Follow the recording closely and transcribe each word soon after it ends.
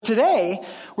Today,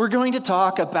 we're going to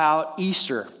talk about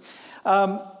Easter.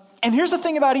 And here's the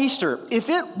thing about Easter. If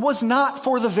it was not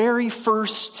for the very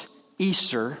first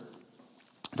Easter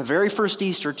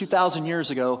 2,000 years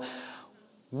ago,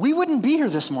 we wouldn't be here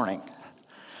this morning.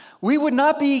 We would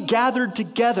not be gathered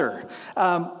together.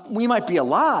 We might be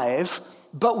alive,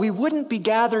 but we wouldn't be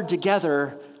gathered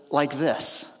together like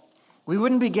this. We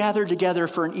wouldn't be gathered together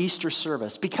for an Easter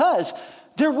service because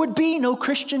there would be no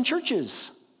Christian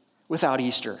churches without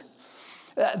Easter.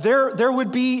 There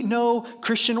would be no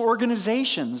Christian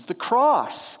organizations. The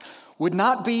cross would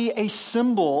not be a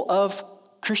symbol of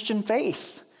Christian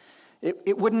faith.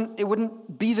 It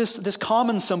wouldn't be this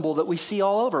common symbol that we see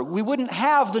all over. We wouldn't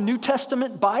have the New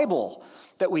Testament Bible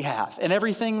that we have and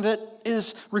everything that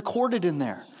is recorded in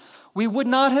there. We would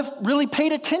not have really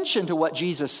paid attention to what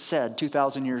Jesus said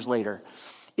 2,000 years later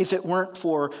if it weren't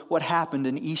for what happened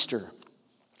in Easter.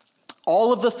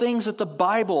 All of the things that the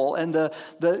Bible and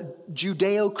the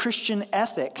Judeo-Christian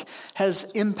ethic has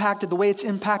impacted, the way it's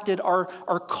impacted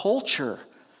our culture,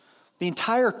 the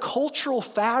entire cultural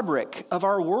fabric of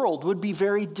our world would be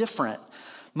very different.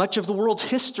 Much of the world's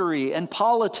history and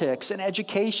politics and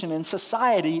education and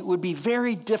society would be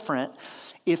very different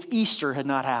if Easter had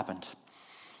not happened.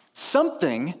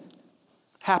 Something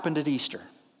happened at Easter.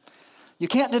 You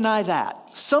can't deny that.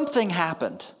 Something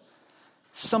happened.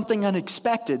 Something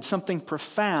unexpected, something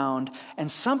profound, and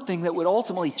something that would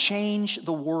ultimately change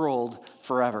the world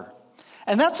forever.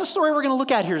 And that's the story we're going to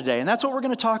look at here today, and that's what we're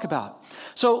going to talk about.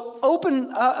 So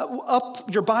open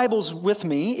up your Bibles with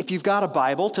me, if you've got a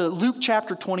Bible, to Luke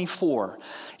chapter 24.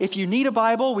 If you need a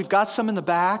Bible, we've got some in the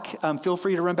back. Feel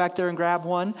free to run back there and grab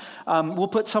one. We'll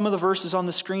put some of the verses on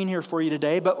the screen here for you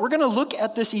today, but we're going to look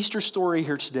at this Easter story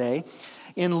here today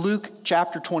in Luke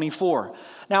chapter 24.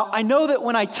 Now, I know that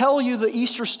when I tell you the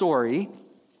Easter story,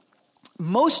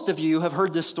 most of you have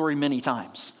heard this story many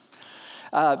times.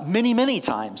 Many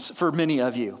times for many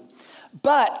of you.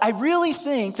 But I really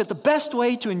think that the best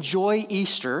way to enjoy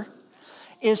Easter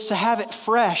is to have it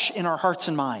fresh in our hearts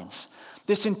and minds.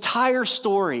 This entire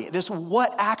story, this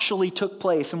what actually took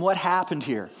place and what happened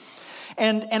here.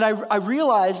 And I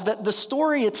realize that the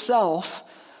story itself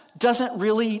doesn't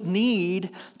really need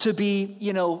to be,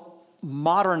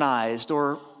 modernized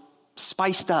or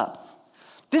spiced up.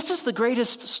 This is the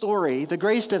greatest story, the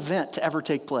greatest event to ever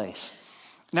take place.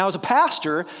 Now, as a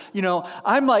pastor,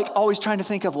 I'm like always trying to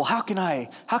think of, well, how can I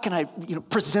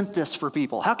present this for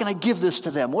people? How can I give this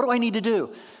to them? What do I need to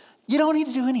do? You don't need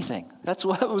to do anything. That's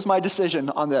what was my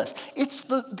decision on this. It's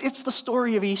the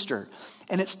story of Easter,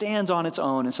 and it stands on its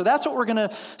own. And so that's what we're going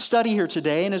to study here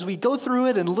today. And as we go through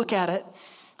it and look at it,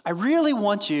 I really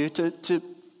want you to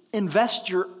invest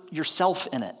yourself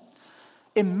in it.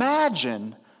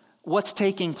 Imagine what's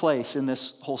taking place in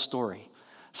this whole story.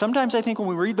 Sometimes I think when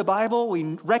we read the Bible,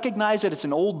 we recognize that it's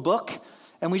an old book,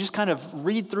 and we just kind of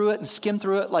read through it and skim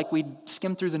through it like we'd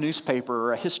skim through the newspaper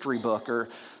or a history book or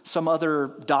some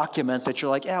other document that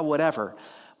you're like, yeah, whatever.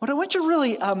 But I want you to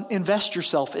really invest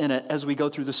yourself in it as we go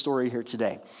through the story here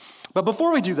today. But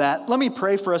before we do that, let me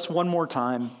pray for us one more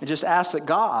time and just ask that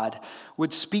God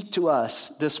would speak to us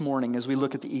this morning as we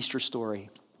look at the Easter story.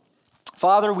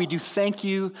 Father, we do thank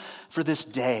you for this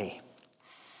day.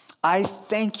 I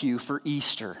thank you for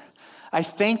Easter. I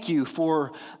thank you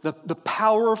for the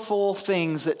powerful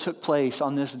things that took place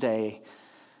on this day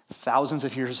thousands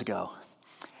of years ago.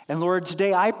 And Lord,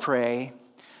 today I pray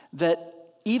that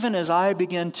even as I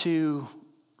begin to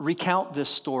recount this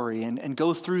story and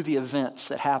go through the events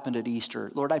that happened at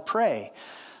Easter, Lord, I pray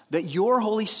that your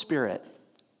Holy Spirit,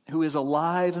 who is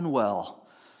alive and well,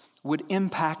 would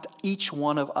impact each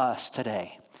one of us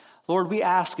today. Lord, we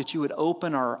ask that you would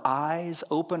open our eyes,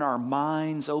 open our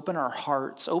minds, open our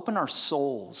hearts, open our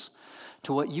souls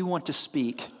to what you want to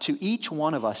speak to each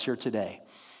one of us here today.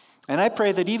 And I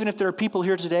pray that even if there are people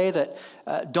here today that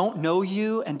don't know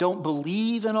you and don't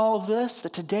believe in all of this,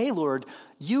 that today, Lord,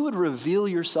 you would reveal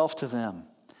yourself to them,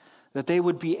 that they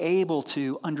would be able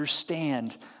to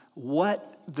understand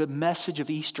what the message of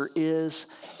Easter is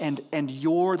and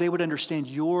they would understand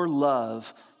your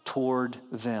love toward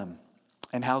them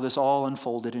and how this all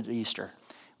unfolded at Easter.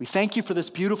 We thank you for this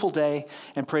beautiful day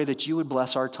and pray that you would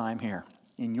bless our time here.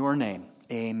 In your name,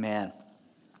 amen.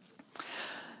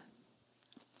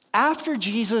 After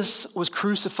Jesus was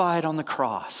crucified on the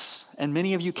cross, and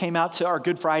many of you came out to our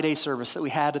Good Friday service that we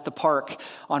had at the park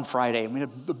on Friday. We had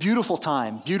a beautiful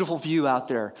time, beautiful view out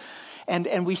there.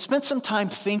 And we spent some time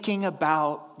thinking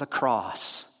about the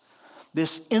cross,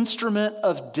 this instrument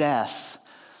of death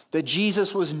that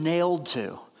Jesus was nailed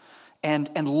to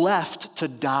and left to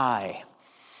die.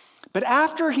 But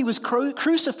after he was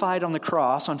crucified on the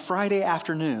cross on Friday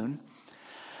afternoon,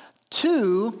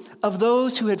 Two of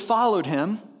those who had followed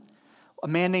him, a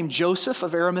man named Joseph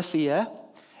of Arimathea,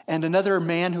 and another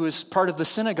man who was part of the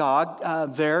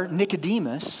synagogue there,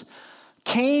 Nicodemus,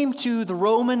 came to the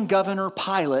Roman governor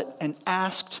Pilate and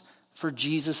asked for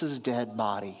Jesus' dead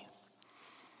body.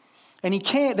 And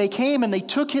they came and they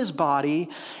took his body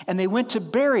and they went to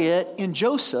bury it in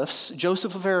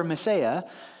Joseph of Arimathea.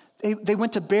 They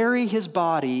went to bury his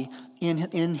body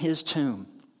in his tomb.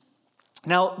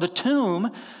 Now, the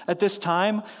tomb at this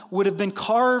time would have been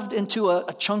carved into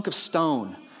a chunk of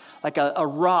stone, like a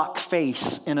rock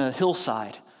face in a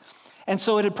hillside. And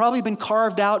so it had probably been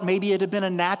carved out. Maybe it had been a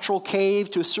natural cave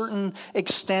to a certain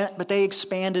extent, but they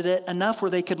expanded it enough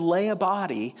where they could lay a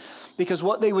body. Because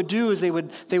what they would do is they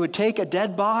would take a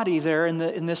dead body there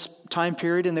in this time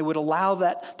period, and they would allow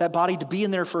that body to be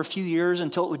in there for a few years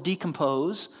until it would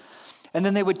decompose. And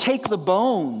then they would take the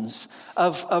bones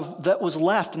of that was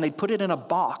left, and they'd put it in a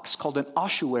box called an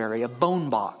ossuary, a bone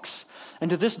box. And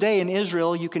to this day in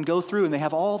Israel, you can go through and they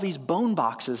have all these bone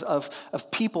boxes of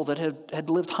people that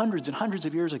had lived hundreds and hundreds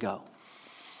of years ago.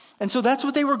 And so that's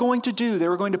what they were going to do. They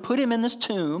were going to put him in this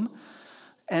tomb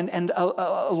and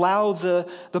allow the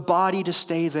body to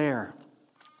stay there.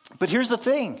 But here's the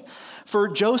thing. For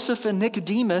Joseph and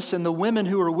Nicodemus and the women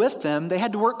who were with them, they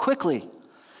had to work quickly.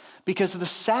 Because the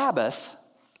Sabbath,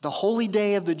 the holy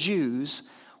day of the Jews,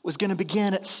 was going to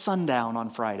begin at sundown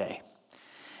on Friday.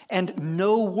 And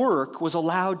no work was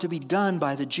allowed to be done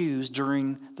by the Jews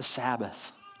during the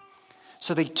Sabbath.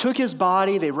 So they took his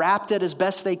body, they wrapped it as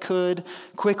best they could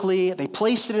quickly, they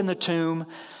placed it in the tomb,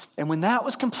 and when that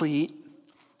was complete,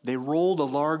 they rolled a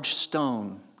large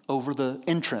stone over the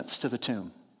entrance to the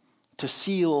tomb to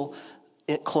seal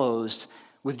it closed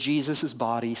with Jesus'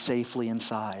 body safely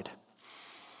inside.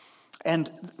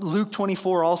 And Luke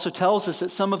 24 also tells us that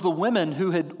some of the women who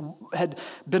had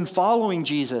been following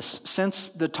Jesus since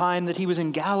the time that he was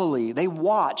in Galilee, they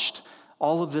watched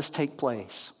all of this take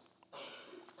place.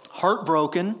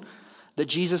 Heartbroken that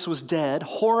Jesus was dead,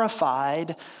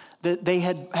 horrified that they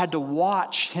had to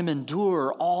watch him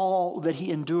endure all that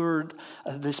he endured,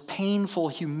 this painful,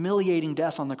 humiliating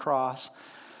death on the cross,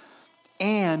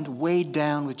 and weighed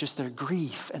down with just their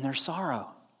grief and their sorrow.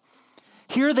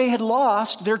 Here they had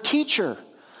lost their teacher,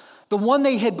 the one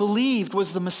they had believed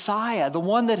was the Messiah, the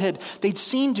one that they'd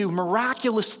seen do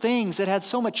miraculous things, that had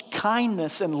so much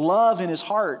kindness and love in his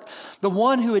heart. The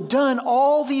one who had done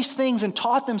all these things and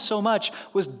taught them so much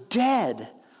was dead.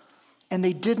 And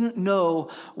they didn't know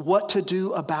what to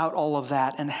do about all of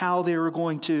that and how they were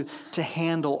going to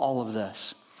handle all of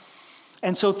this.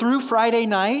 And so through Friday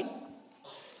night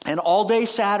and all day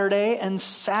Saturday and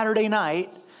Saturday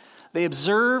night, they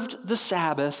observed the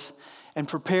Sabbath and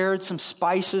prepared some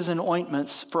spices and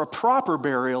ointments for a proper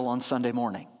burial on Sunday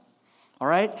morning. All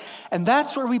right? And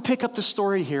that's where we pick up the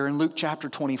story here in Luke chapter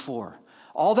 24.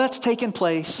 All that's taken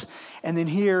place, and then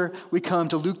here we come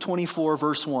to Luke 24,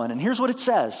 verse 1. And here's what it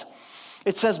says.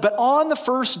 It says, "But on the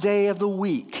first day of the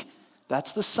week,"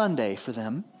 that's the Sunday for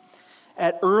them,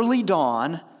 "at early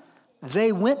dawn,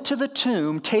 they went to the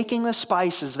tomb taking the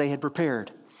spices they had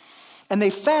prepared. And they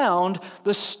found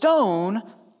the stone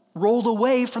rolled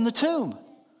away from the tomb.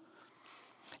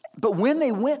 But when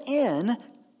they went in,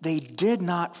 they did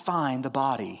not find the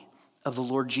body of the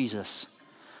Lord Jesus.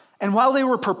 And while they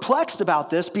were perplexed about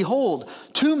this, behold,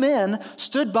 two men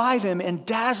stood by them in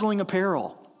dazzling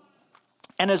apparel.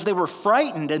 And as they were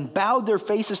frightened and bowed their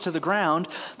faces to the ground,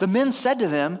 the men said to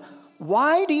them,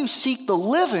 'Why do you seek the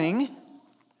living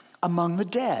among the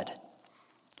dead?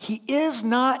 He is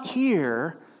not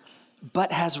here,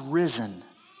 but has risen.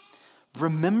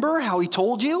 Remember how he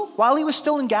told you while he was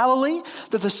still in Galilee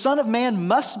that the Son of Man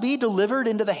must be delivered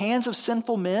into the hands of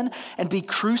sinful men and be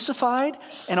crucified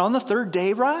and on the third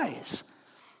day rise.'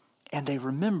 And they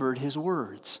remembered his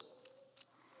words.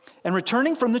 And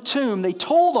returning from the tomb, they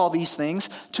told all these things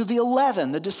to the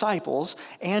 11, the disciples,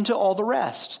 and to all the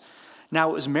rest. Now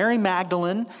it was Mary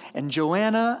Magdalene and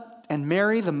Joanna and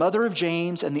Mary, the mother of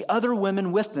James, and the other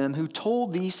women with them who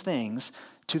told these things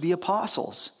to the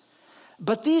apostles.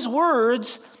 But these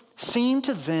words seemed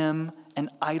to them an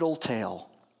idle tale,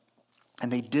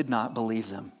 and they did not believe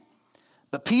them.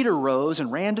 But Peter rose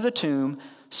and ran to the tomb.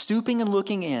 Stooping and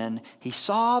looking in, he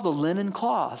saw the linen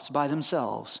cloths by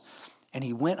themselves, and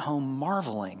he went home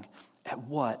marveling at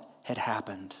what had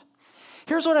happened."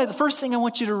 Here's the first thing I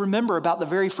want you to remember about the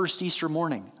very first Easter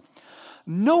morning.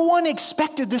 No one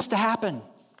expected this to happen.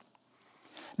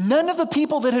 None of the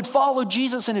people that had followed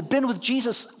Jesus and had been with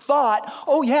Jesus thought,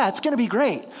 "Oh yeah, it's going to be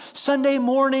great. Sunday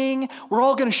morning, we're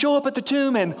all going to show up at the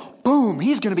tomb and boom,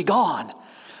 he's going to be gone.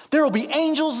 There will be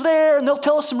angels there and they'll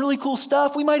tell us some really cool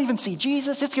stuff. We might even see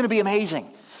Jesus. It's going to be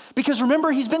amazing." Because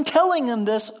remember, he's been telling them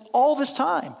this all this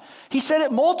time. He said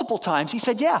it multiple times. He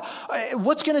said, yeah,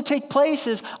 what's going to take place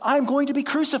is I'm going to be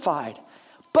crucified,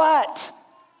 but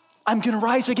I'm going to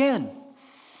rise again.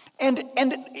 And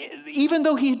even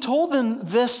though he told them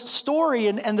this story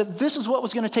and that this is what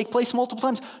was going to take place multiple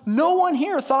times, no one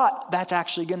here thought that's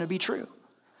actually going to be true.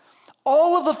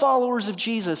 All of the followers of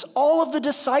Jesus, all of the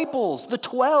disciples, the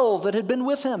 12 that had been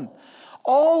with him,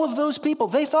 all of those people,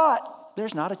 they thought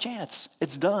there's not a chance.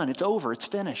 It's done. It's over. It's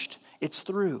finished. It's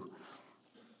through.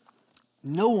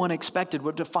 No one expected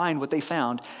to find what they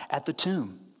found at the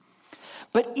tomb.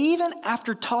 But even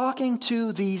after talking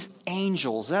to these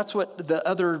angels, that's what the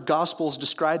other Gospels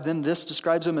describe them. This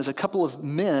describes them as a couple of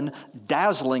men,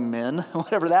 dazzling men,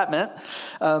 whatever that meant.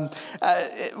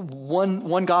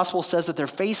 One Gospel says that their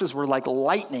faces were like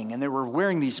lightning, and they were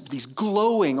wearing these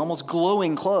glowing, almost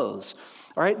glowing clothes.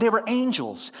 All right, they were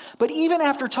angels. But even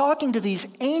after talking to these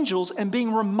angels and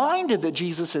being reminded that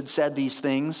Jesus had said these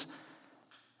things,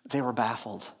 they were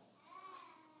baffled.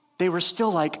 They were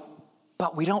still like,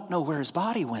 but we don't know where his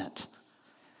body went.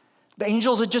 The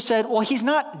angels had just said, well, he's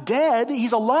not dead,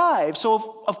 he's alive.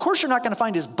 So of course you're not going to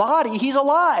find his body, he's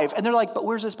alive. And they're like, but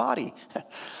where's his body?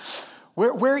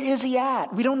 Where is he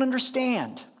at? We don't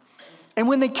understand. And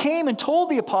when they came and told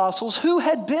the apostles who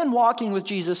had been walking with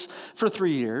Jesus for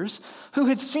 3 years, who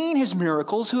had seen his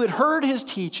miracles, who had heard his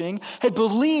teaching, had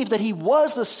believed that he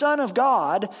was the Son of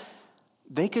God,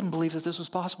 they couldn't believe that this was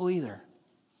possible either.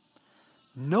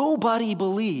 Nobody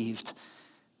believed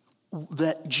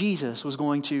that Jesus was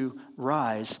going to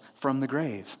rise from the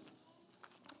grave.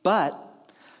 But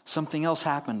something else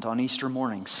happened on Easter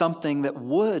morning, something that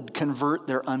would convert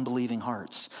their unbelieving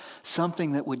hearts,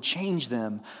 something that would change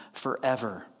them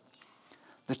forever.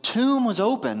 The tomb was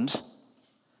opened,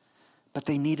 but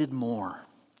they needed more.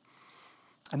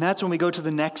 And that's when we go to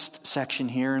the next section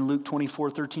here in Luke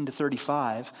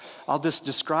 24:13-35. I'll just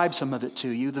describe some of it to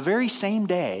you. The very same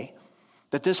day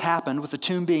that this happened with the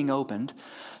tomb being opened,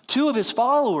 2 of his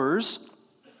followers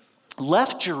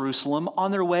left Jerusalem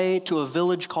on their way to a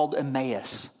village called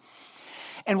Emmaus.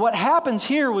 And what happens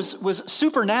here was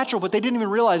supernatural, but they didn't even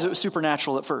realize it was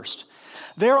supernatural at first.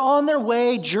 They're on their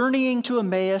way journeying to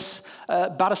Emmaus,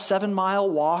 about a 7-mile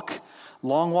walk,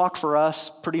 long walk for us,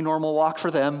 pretty normal walk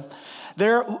for them.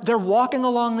 They're walking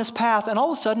along this path, and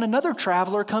all of a sudden another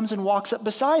traveler comes and walks up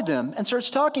beside them and starts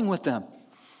talking with them.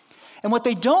 And what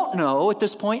they don't know at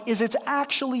this point is it's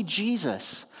actually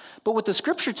Jesus. But what the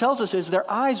scripture tells us is their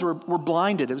eyes were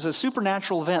blinded. It was a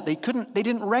supernatural event. They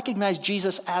didn't recognize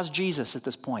Jesus as Jesus at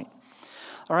this point.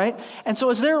 All right? And so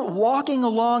as they're walking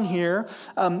along here,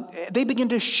 they begin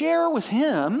to share with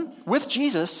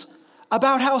Jesus,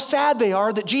 about how sad they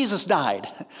are that Jesus died,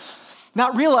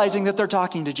 not realizing that they're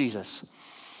talking to Jesus.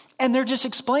 And they're just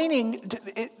explaining,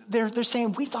 they're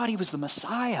saying, we thought he was the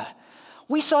Messiah.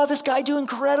 We saw this guy do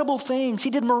incredible things. He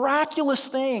did miraculous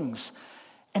things.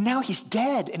 And now he's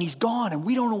dead and he's gone and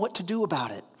we don't know what to do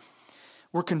about it.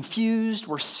 We're confused,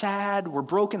 we're sad, we're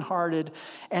brokenhearted,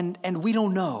 and we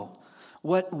don't know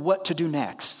what to do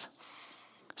next.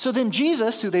 So then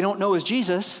Jesus, who they don't know is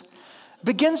Jesus,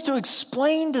 begins to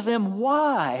explain to them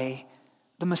why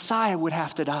the Messiah would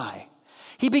have to die.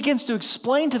 He begins to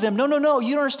explain to them, no,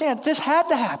 you don't understand. This had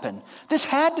to happen. This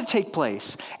had to take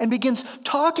place. And begins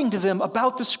talking to them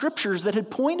about the scriptures that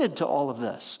had pointed to all of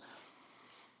this.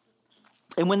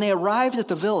 And when they arrived at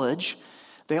the village,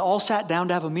 they all sat down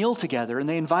to have a meal together, and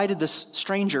they invited this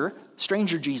stranger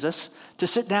Jesus, to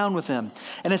sit down with them.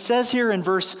 And it says here in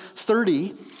verse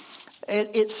 30,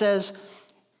 it says,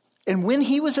 and when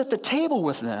he was at the table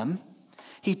with them,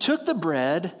 he took the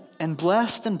bread and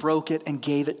blessed and broke it and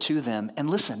gave it to them. And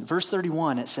listen, verse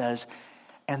 31, it says,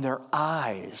 and their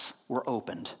eyes were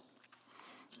opened,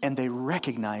 and they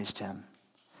recognized him,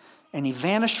 and he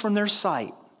vanished from their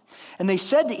sight. And they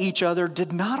said to each other,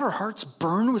 did not our hearts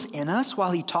burn within us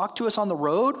while he talked to us on the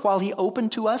road, while he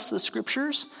opened to us the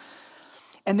scriptures?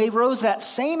 And they rose that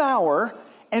same hour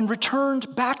and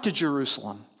returned back to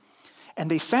Jerusalem. And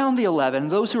they found the 11,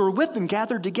 those who were with them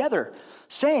gathered together,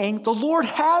 saying, the Lord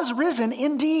has risen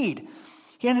indeed.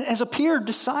 He has appeared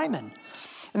to Simon.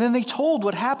 And then they told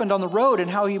what happened on the road and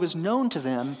how he was known to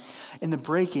them in the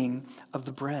breaking of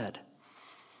the bread.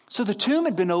 So the tomb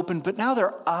had been opened, but now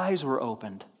their eyes were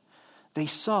opened. They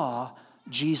saw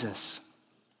Jesus.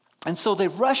 And so they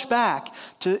rushed back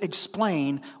to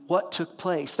explain what took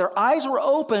place. Their eyes were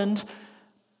opened,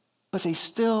 but they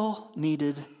still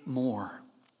needed more.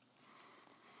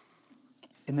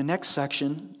 In the next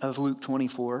section of Luke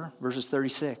 24, verses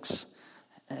 36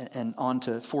 and on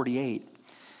to 48,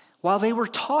 while they were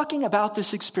talking about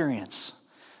this experience,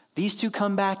 These two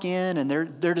come back in, and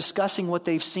they're discussing what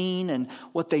they've seen and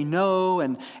what they know,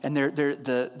 and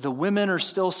the women are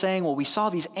still saying, well, we saw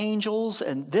these angels,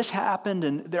 and this happened,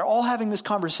 and they're all having this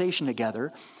conversation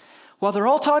together. While they're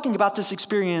all talking about this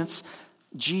experience,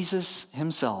 Jesus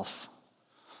himself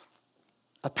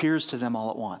appears to them all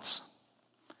at once.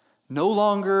 No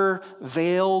longer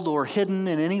veiled or hidden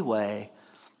in any way.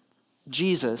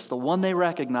 Jesus, the one they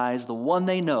recognize, the one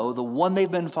they know, the one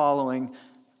they've been following,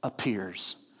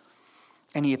 appears.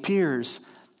 And he appears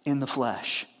in the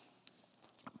flesh.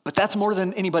 But that's more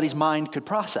than anybody's mind could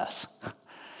process.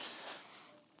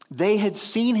 They had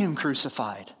seen him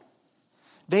crucified.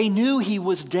 They knew he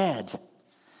was dead.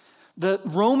 The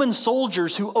Roman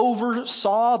soldiers who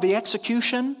oversaw the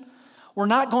execution were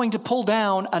not going to pull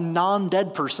down a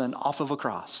non-dead person off of a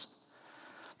cross.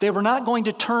 They were not going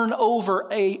to turn over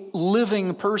a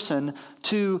living person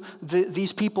to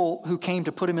these people who came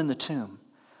to put him in the tomb.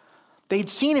 They'd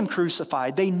seen him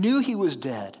crucified. They knew he was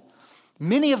dead.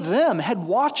 Many of them had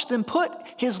watched them put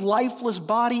his lifeless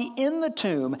body in the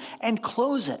tomb and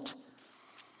close it.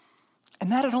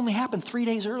 And that had only happened 3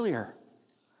 days earlier.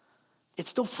 It's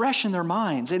still fresh in their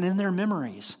minds and in their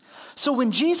memories. So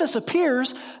when Jesus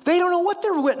appears, they don't know what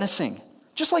they're witnessing,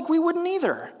 just like we wouldn't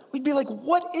either. We'd be like,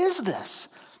 what is this?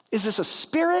 Is this a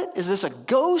spirit? Is this a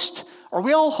ghost? Are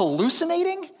we all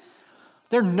hallucinating?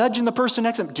 They're nudging the person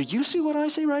next to them. Do you see what I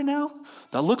see right now?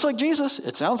 That looks like Jesus.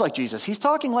 It sounds like Jesus. He's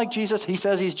talking like Jesus. He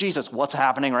says he's Jesus. What's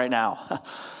happening right now?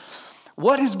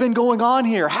 What has been going on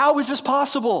here? How is this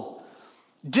possible?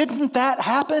 Didn't that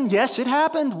happen? Yes, it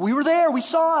happened. We were there. We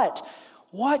saw it.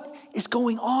 What is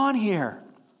going on here?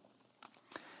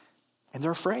 And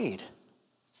they're afraid.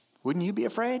 Wouldn't you be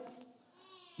afraid?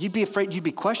 You'd be afraid. You'd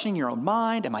be questioning your own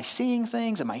mind. Am I seeing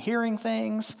things? Am I hearing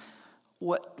things?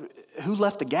 Who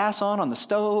left the gas on the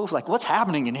stove? Like, what's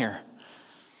happening in here?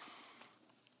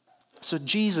 So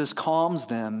Jesus calms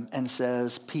them and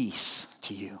says, peace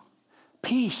to you.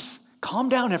 Peace. Calm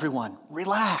down, everyone.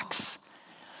 Relax.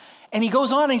 And he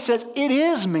goes on and he says, it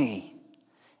is me.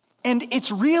 And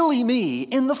it's really me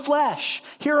in the flesh.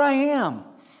 Here I am.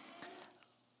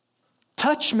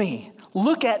 Touch me.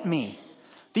 Look at me.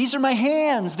 These are my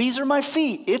hands. These are my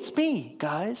feet. It's me,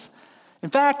 guys.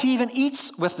 In fact, he even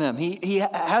eats with them. He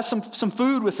has some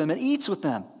food with them and eats with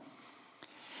them.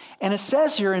 And it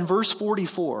says here in verse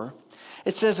 44,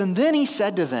 it says, and then he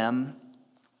said to them,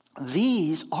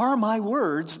 these are my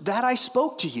words that I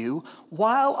spoke to you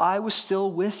while I was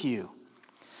still with you,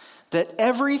 that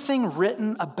everything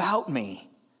written about me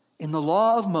in the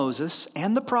law of Moses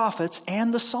and the prophets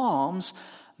and the Psalms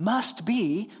must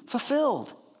be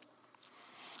fulfilled.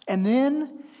 And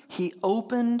then he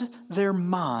opened their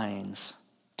minds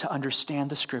to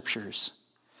understand the scriptures.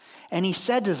 And he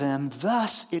said to them,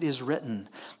 thus it is written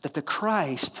that the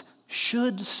Christ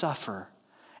should suffer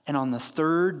and on the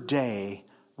third day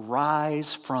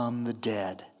rise from the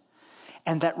dead,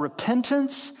 and that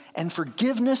repentance and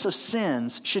forgiveness of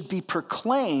sins should be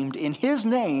proclaimed in his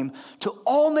name to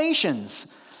all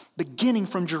nations, beginning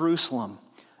from Jerusalem.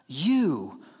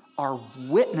 You are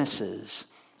witnesses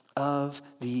of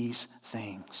these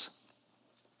things.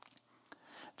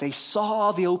 They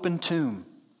saw the open tomb.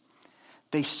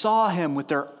 They saw him with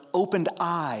their opened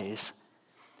eyes.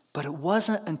 But it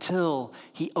wasn't until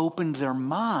he opened their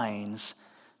minds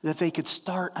that they could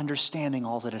start understanding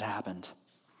all that had happened.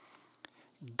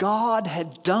 God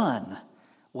had done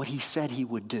what he said he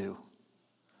would do.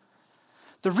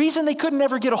 The reason they couldn't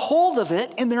ever get a hold of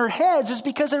it in their heads is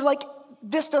because they're like,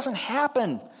 this doesn't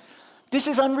happen. This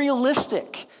is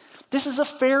unrealistic. This is a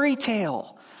fairy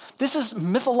tale. This is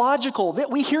mythological.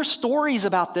 That we hear stories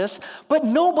about this, but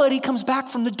nobody comes back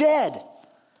from the dead.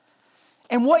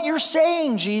 And what you're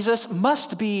saying, Jesus,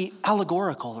 must be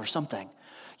allegorical or something.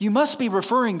 You must be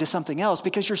referring to something else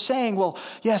because you're saying, well,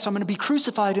 yes, I'm going to be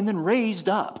crucified and then raised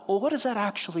up. Well, what does that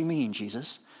actually mean,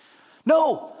 Jesus?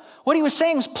 No, what he was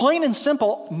saying is plain and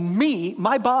simple. Me,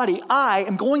 my body, I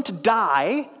am going to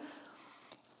die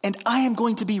and I am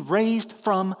going to be raised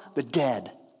from the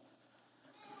dead.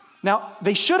 Now,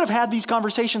 they should have had these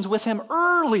conversations with him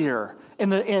earlier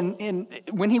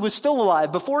when he was still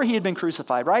alive, before he had been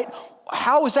crucified, right?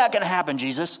 How is that going to happen,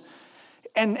 Jesus?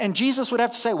 And Jesus would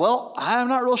have to say, well, I'm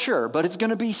not real sure, but it's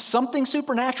going to be something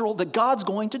supernatural that God's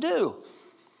going to do.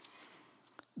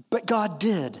 But God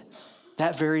did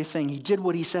that very thing. He did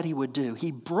what he said he would do.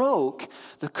 He broke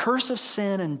the curse of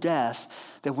sin and death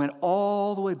that went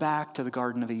all the way back to the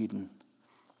Garden of Eden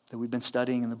that we've been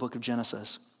studying in the book of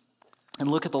Genesis. And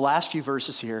look at the last few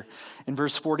verses here. In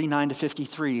verse 49 to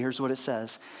 53, here's what it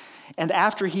says. And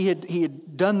after he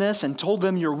had done this and told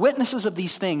them, you're witnesses of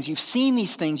these things, you've seen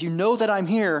these things, you know that I'm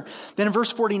here. Then in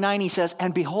verse 49 he says,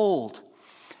 and behold,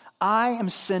 I am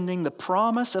sending the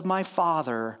promise of my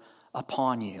Father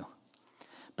upon you.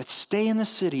 But stay in the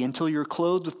city until you're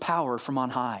clothed with power from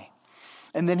on high.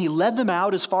 And then he led them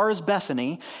out as far as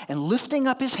Bethany, and lifting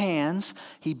up his hands,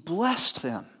 he blessed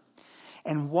them.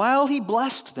 And while he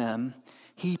blessed them,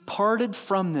 he parted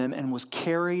from them and was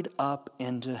carried up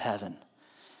into heaven.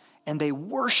 And they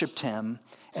worshiped him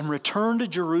and returned to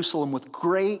Jerusalem with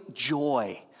great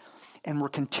joy and were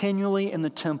continually in the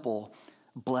temple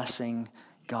blessing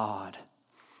God.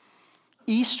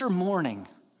 Easter morning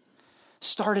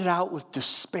started out with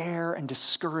despair and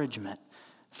discouragement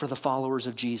for the followers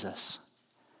of Jesus.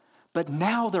 But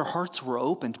now their hearts were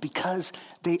opened because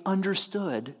they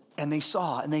understood and they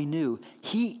saw and they knew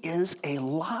he is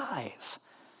alive.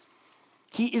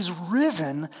 He is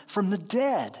risen from the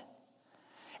dead.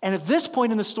 And at this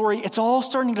point in the story, it's all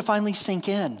starting to finally sink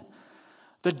in.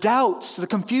 The doubts, the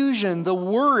confusion, the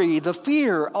worry, the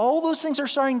fear, all those things are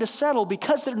starting to settle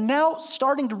because they're now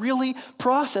starting to really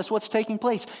process what's taking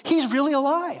place. He's really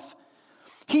alive.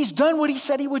 He's done what he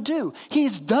said he would do.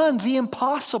 He's done the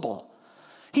impossible.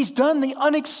 He's done the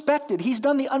unexpected. He's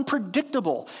done the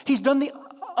unpredictable. He's done the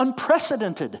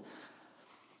unprecedented.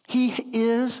 He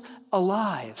is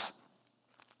alive.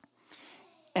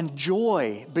 And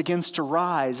joy begins to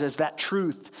rise as that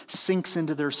truth sinks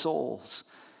into their souls.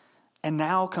 And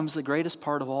now comes the greatest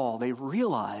part of all. They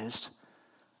realized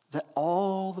that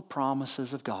all the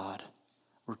promises of God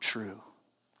were true.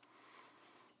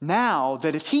 Now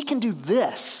that if he can do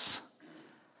this,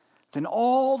 then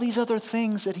all these other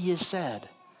things that he has said,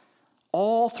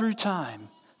 all through time,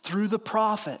 through the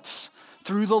prophets,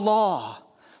 through the law,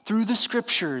 through the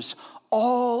scriptures,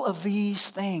 all of these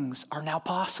things are now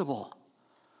possible.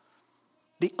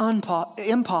 The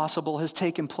impossible has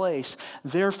taken place.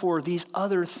 Therefore, these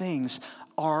other things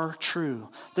are true.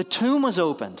 The tomb was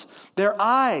opened. Their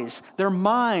eyes, their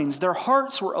minds, their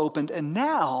hearts were opened. And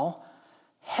now,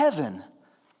 heaven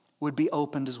would be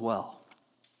opened as well.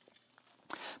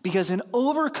 Because in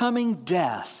overcoming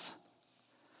death,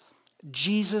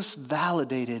 Jesus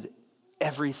validated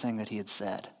everything that he had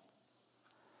said.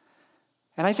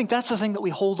 And I think that's the thing that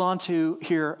we hold on to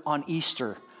here on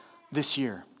Easter this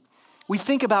year. We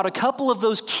think about a couple of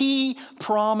those key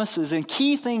promises and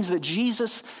key things that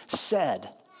Jesus said.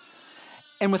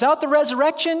 And without the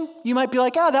resurrection, you might be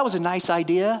like, that was a nice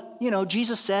idea.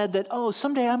 Jesus said that,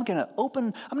 someday I'm going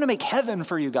to make heaven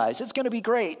for you guys. It's going to be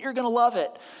great. You're going to love it.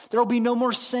 There will be no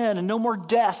more sin and no more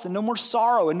death and no more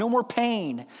sorrow and no more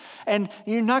pain. And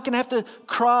you're not going to have to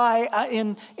cry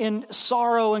in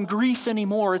sorrow and grief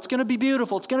anymore. It's going to be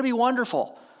beautiful. It's going to be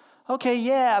wonderful. Okay,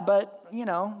 yeah, but,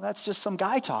 that's just some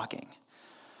guy talking.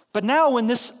 But now when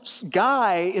this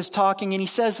guy is talking and he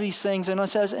says these things and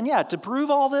says, to prove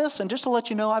all this and just to let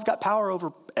you know I've got power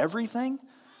over everything,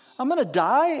 I'm going to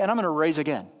die and I'm going to raise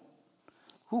again.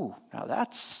 Ooh, now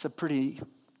that's a pretty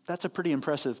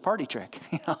impressive party trick.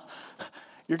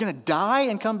 You're going to die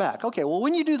and come back. Okay, well,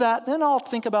 when you do that, then I'll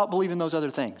think about believing those other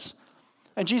things.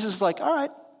 And Jesus is like, all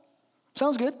right,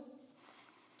 sounds good.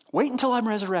 Wait until I'm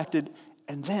resurrected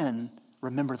and then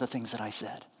remember the things that I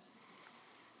said.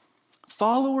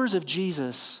 Followers of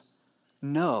Jesus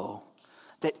know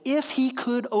that if he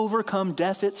could overcome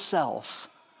death itself,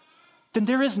 then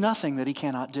there is nothing that he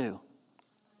cannot do.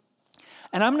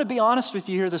 And I'm going to be honest with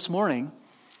you here this morning.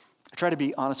 I try to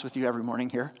be honest with you every morning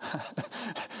here.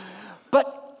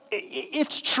 But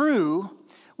it's true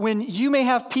when you may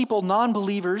have people,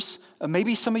 non-believers,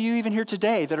 maybe some of you even here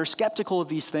today that are skeptical of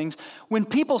these things, when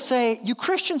people say, you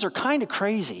Christians are kind of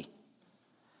crazy.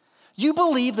 You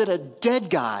believe that a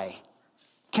dead guy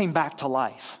came back to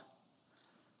life.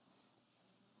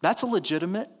 That's a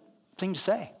legitimate thing to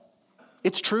say.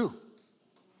 It's true.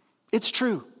 It's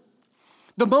true.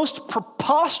 The most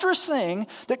preposterous thing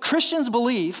that Christians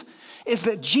believe is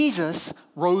that Jesus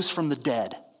rose from the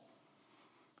dead.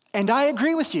 And I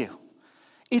agree with you.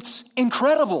 It's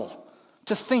incredible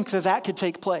to think that that could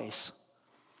take place.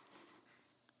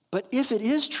 But if it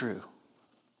is true,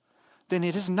 then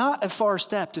it is not a far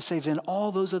step to say then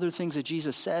all those other things that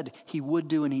Jesus said he would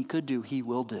do and he could do, he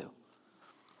will do.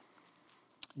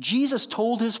 Jesus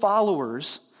told his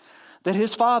followers that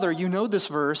his Father, you know this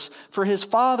verse, for his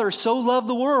Father so loved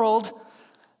the world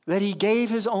that he gave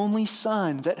his only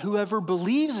Son, that whoever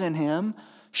believes in him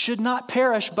should not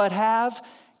perish but have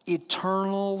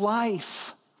eternal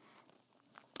life.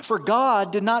 For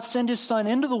God did not send his Son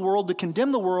into the world to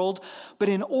condemn the world, but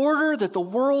in order that the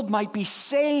world might be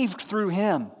saved through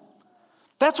him.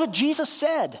 That's what Jesus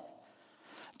said.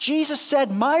 Jesus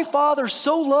said, my Father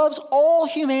so loves all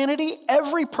humanity,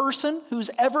 every person who's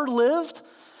ever lived,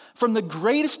 from the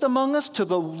greatest among us to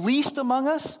the least among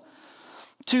us,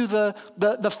 to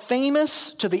the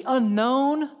famous, to the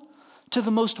unknown, to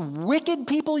the most wicked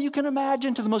people you can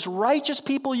imagine, to the most righteous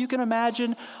people you can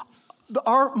imagine.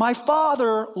 My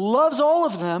Father loves all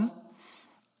of them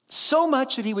so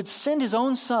much that he would send his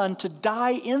own Son to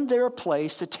die in their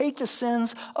place, to take the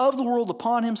sins of the world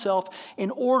upon himself in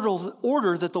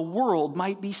order that the world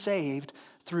might be saved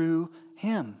through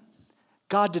him.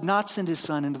 God did not send his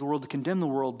Son into the world to condemn the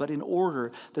world, but in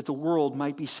order that the world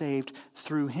might be saved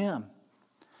through him.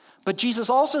 But Jesus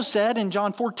also said in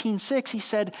John 14:6, he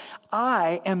said,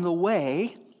 I am the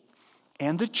way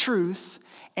and the truth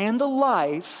and the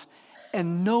life,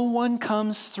 and no one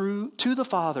comes through to the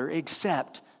Father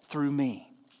except through me.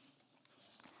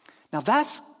 Now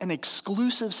that's an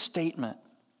exclusive statement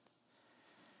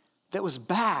that was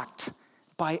backed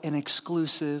by an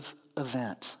exclusive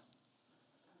event.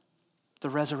 The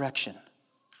resurrection.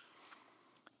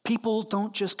 People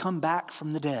don't just come back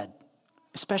from the dead,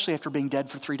 especially after being dead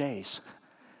for 3 days.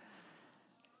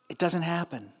 It doesn't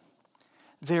happen.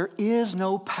 There is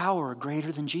no power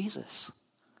greater than Jesus.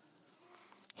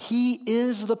 He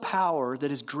is the power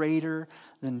that is greater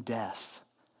than death.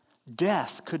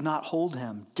 Death could not hold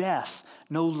him. Death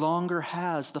no longer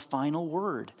has the final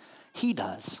word. He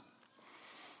does.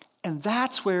 And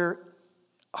that's where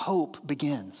hope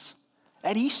begins,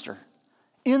 at Easter,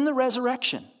 in the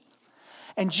resurrection.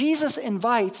 And Jesus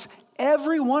invites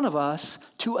every one of us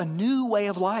to a new way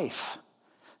of life,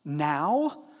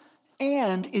 now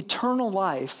and eternal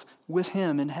life with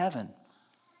him in heaven.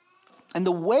 And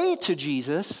the way to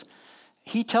Jesus,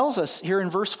 he tells us here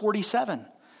in verse 47,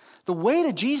 the way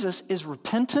to Jesus is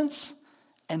repentance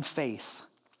and faith.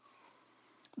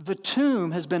 The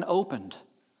tomb has been opened,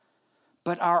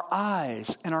 but our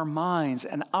eyes and our minds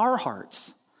and our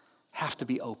hearts have to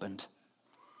be opened.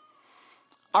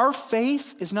 Our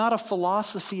faith is not a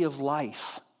philosophy of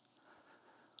life.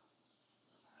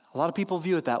 A lot of people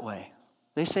view it that way.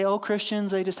 They say, oh,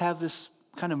 Christians, they just have this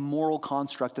kind of moral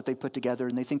construct that they put together,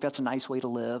 and they think that's a nice way to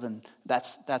live, and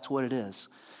that's what it is.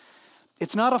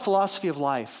 It's not a philosophy of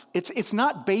life. It's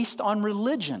not based on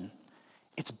religion.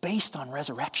 It's based on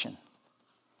resurrection.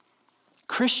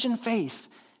 Christian faith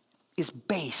is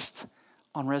based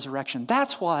on resurrection.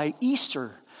 That's why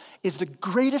Easter is the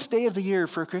greatest day of the year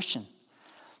for a Christian.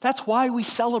 That's why we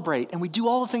celebrate and we do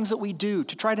all the things that we do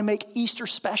to try to make Easter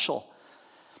special.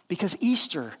 Because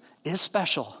Easter is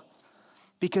special.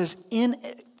 Because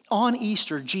on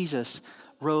Easter, Jesus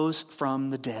rose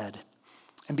from the dead.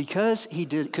 And because he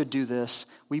could do this,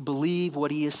 we believe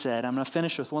what he has said. I'm going to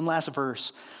finish with one last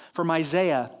verse. From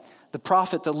Isaiah, the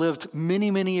prophet that lived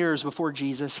many, many years before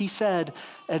Jesus, he said,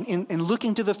 in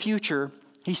looking to the future,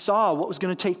 he saw what was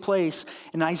going to take place.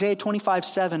 In Isaiah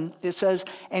 25:7, it says,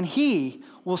 and he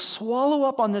will swallow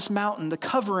up on this mountain the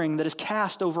covering that is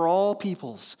cast over all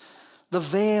peoples, the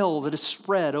veil that is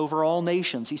spread over all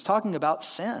nations. He's talking about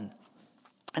sin.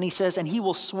 And he says, and he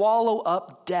will swallow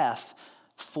up death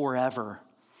forever.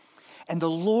 And the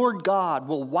Lord God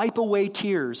will wipe away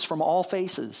tears from all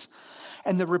faces,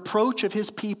 and the reproach of his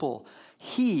people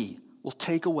he will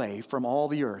take away from all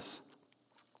the earth.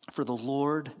 For the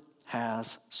Lord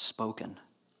has spoken.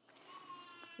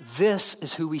 This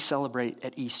is who we celebrate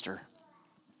at Easter.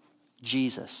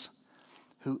 Jesus,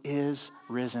 who is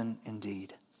risen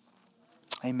indeed.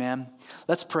 Amen.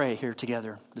 Let's pray here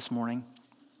together this morning.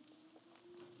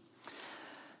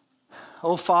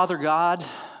 Oh, Father God,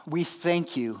 we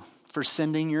thank you for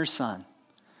sending your Son.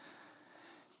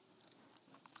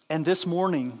 And this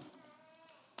morning,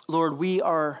 Lord, we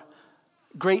are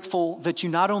grateful that you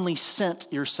not only sent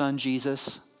your Son,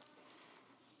 Jesus,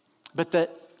 but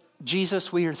that,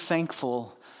 Jesus, we are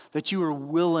thankful that you are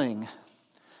willing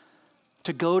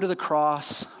to go to the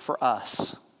cross for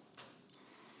us.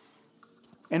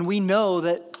 And we know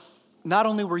that not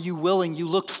only were you willing, you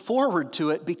looked forward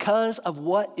to it because of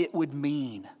what it would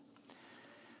mean.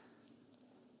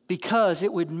 Because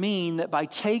it would mean that by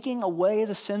taking away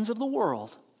the sins of the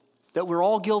world that we're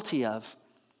all guilty of,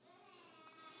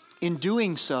 in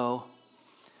doing so,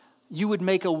 you would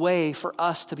make a way for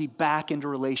us to be back into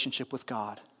relationship with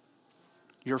God,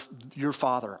 your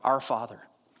Father, our Father.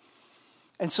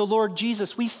 And so, Lord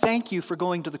Jesus, we thank you for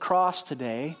going to the cross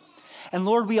today. And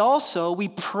Lord, we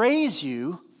praise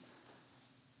you.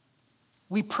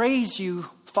 We praise you,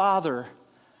 Father,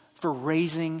 for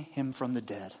raising him from the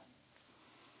dead.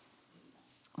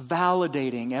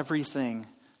 Validating everything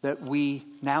that we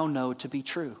now know to be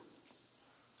true.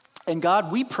 And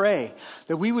God, we pray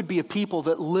that we would be a people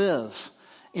that live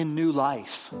in new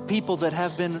life. People that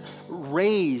have been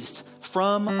raised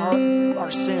from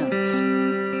our sins.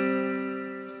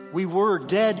 We were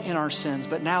dead in our sins,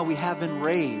 but now we have been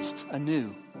raised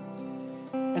anew.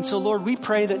 And so, Lord, we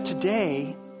pray that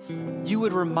today you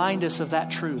would remind us of that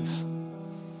truth,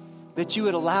 that you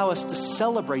would allow us to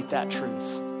celebrate that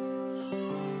truth.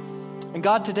 And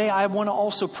God, today I want to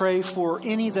also pray for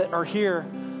any that are here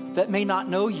that may not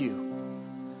know you.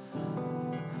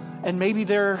 And maybe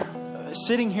they're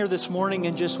sitting here this morning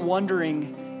and just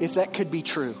wondering if that could be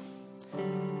true.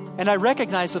 And I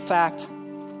recognize the fact,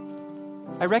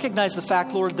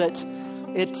 Lord, that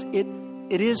it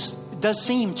does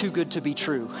seem too good to be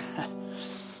true.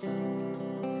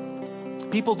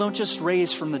 People don't just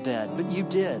raise from the dead, but you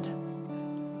did.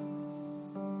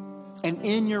 And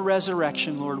in your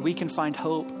resurrection, Lord, we can find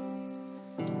hope.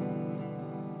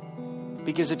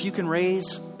 Because if you can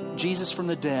raise Jesus from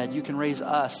the dead, you can raise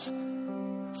us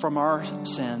from our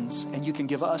sins, and you can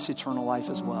give us eternal life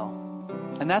as well.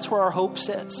 And that's where our hope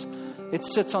sits. It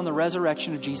sits on the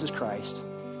resurrection of Jesus Christ.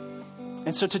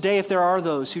 And so today, if there are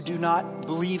those who do not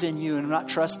believe in you and are not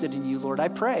trusted in you, Lord, I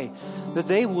pray that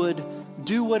they would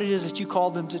do what it is that you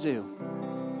called them to do.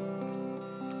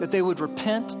 That they would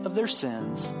repent of their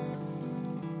sins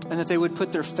and that they would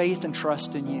put their faith and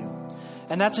trust in you.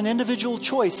 And that's an individual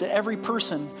choice that every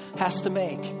person has to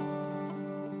make.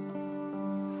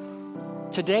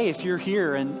 Today, if you're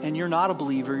here and you're not a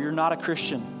believer, you're not a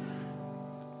Christian,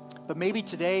 but maybe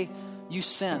today you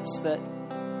sense that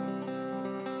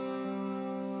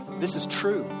this is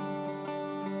true.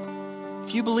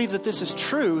 If you believe that this is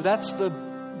true, that's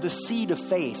the seed of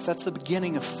faith. That's the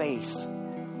beginning of faith.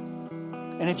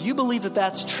 And if you believe that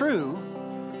that's true,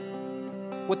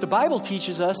 what the Bible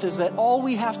teaches us is that all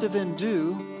we have to then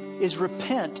do is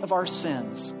repent of our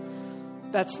sins.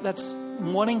 That's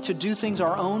wanting to do things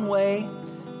our own way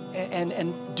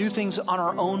and do things on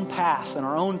our own path and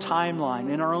our own timeline,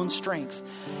 in our own strength.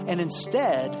 And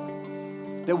instead,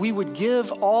 that we would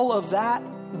give all of that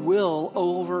will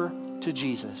over to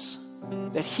Jesus.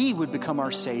 That he would become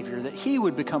our Savior, that he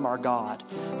would become our God,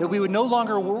 that we would no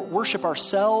longer worship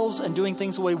ourselves and doing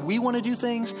things the way we want to do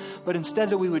things, but instead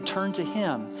that we would turn to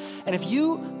him. And if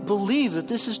you believe that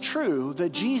this is true,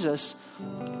 that Jesus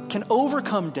can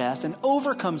overcome death and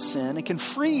overcome sin and can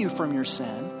free you from your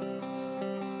sin,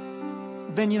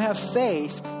 then you have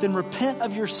faith, then repent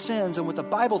of your sins. And what the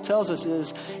Bible tells us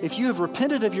is, if you have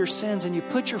repented of your sins and you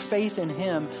put your faith in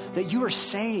him, that you are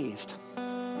saved.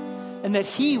 And that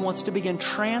he wants to begin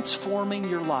transforming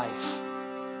your life.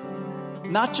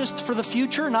 Not just for the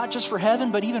future, not just for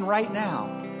heaven, but even right now.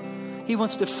 He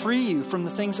wants to free you from the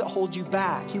things that hold you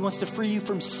back. He wants to free you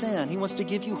from sin. He wants to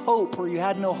give you hope where you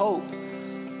had no hope.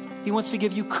 He wants to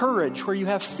give you courage where you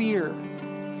have fear.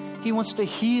 He wants to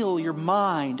heal your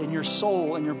mind and your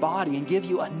soul and your body and give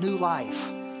you a new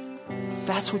life.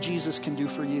 That's what Jesus can do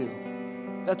for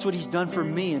you. That's what he's done for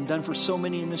me and done for so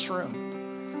many in this room.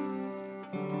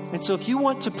 And so if you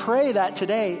want to pray that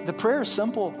today, the prayer is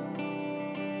simple.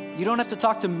 You don't have to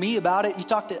talk to me about it. You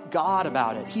talk to God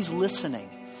about it. He's listening.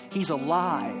 He's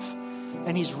alive.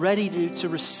 And he's ready to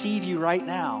receive you right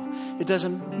now. It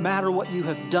doesn't matter what you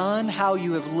have done, how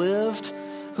you have lived,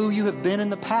 who you have been in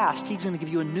the past. He's going to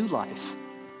give you a new life.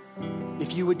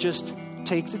 If you would just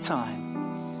take the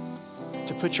time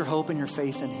to put your hope and your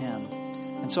faith in him.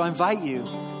 And so I invite you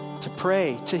to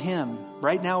pray to him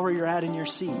right now where you're at in your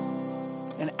seat.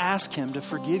 And ask him to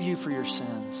forgive you for your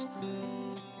sins.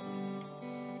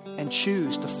 And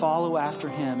choose to follow after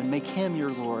him and make him your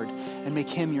Lord and make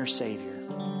him your Savior.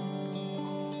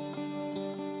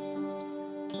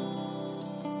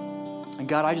 And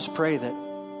God, I just pray that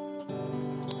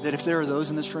if there are those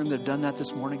in this room that have done that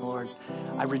this morning, Lord,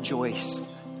 I rejoice.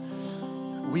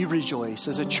 We rejoice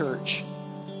as a church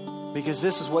because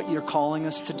this is what you're calling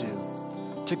us to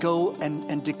do. To go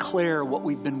and declare what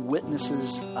we've been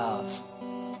witnesses of.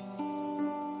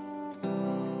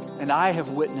 And I have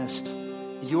witnessed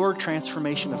your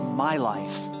transformation of my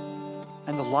life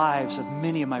and the lives of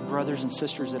many of my brothers and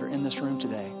sisters that are in this room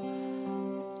today.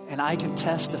 And I can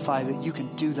testify that you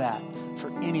can do that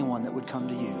for anyone that would come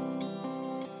to you.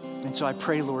 And so I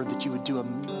pray, Lord, that you would do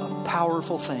a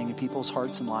powerful thing in people's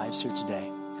hearts and lives here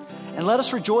today. And let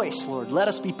us rejoice, Lord. Let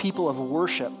us be people of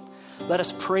worship. Let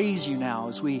us praise you now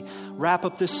as we wrap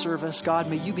up this service. God,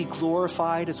 may you be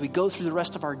glorified as we go through the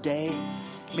rest of our day.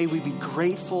 May we be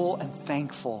grateful and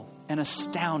thankful and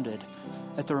astounded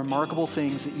at the remarkable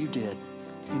things that you did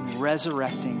in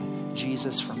resurrecting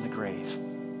Jesus from the grave.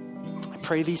 I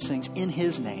pray these things in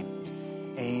his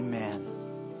name. Amen.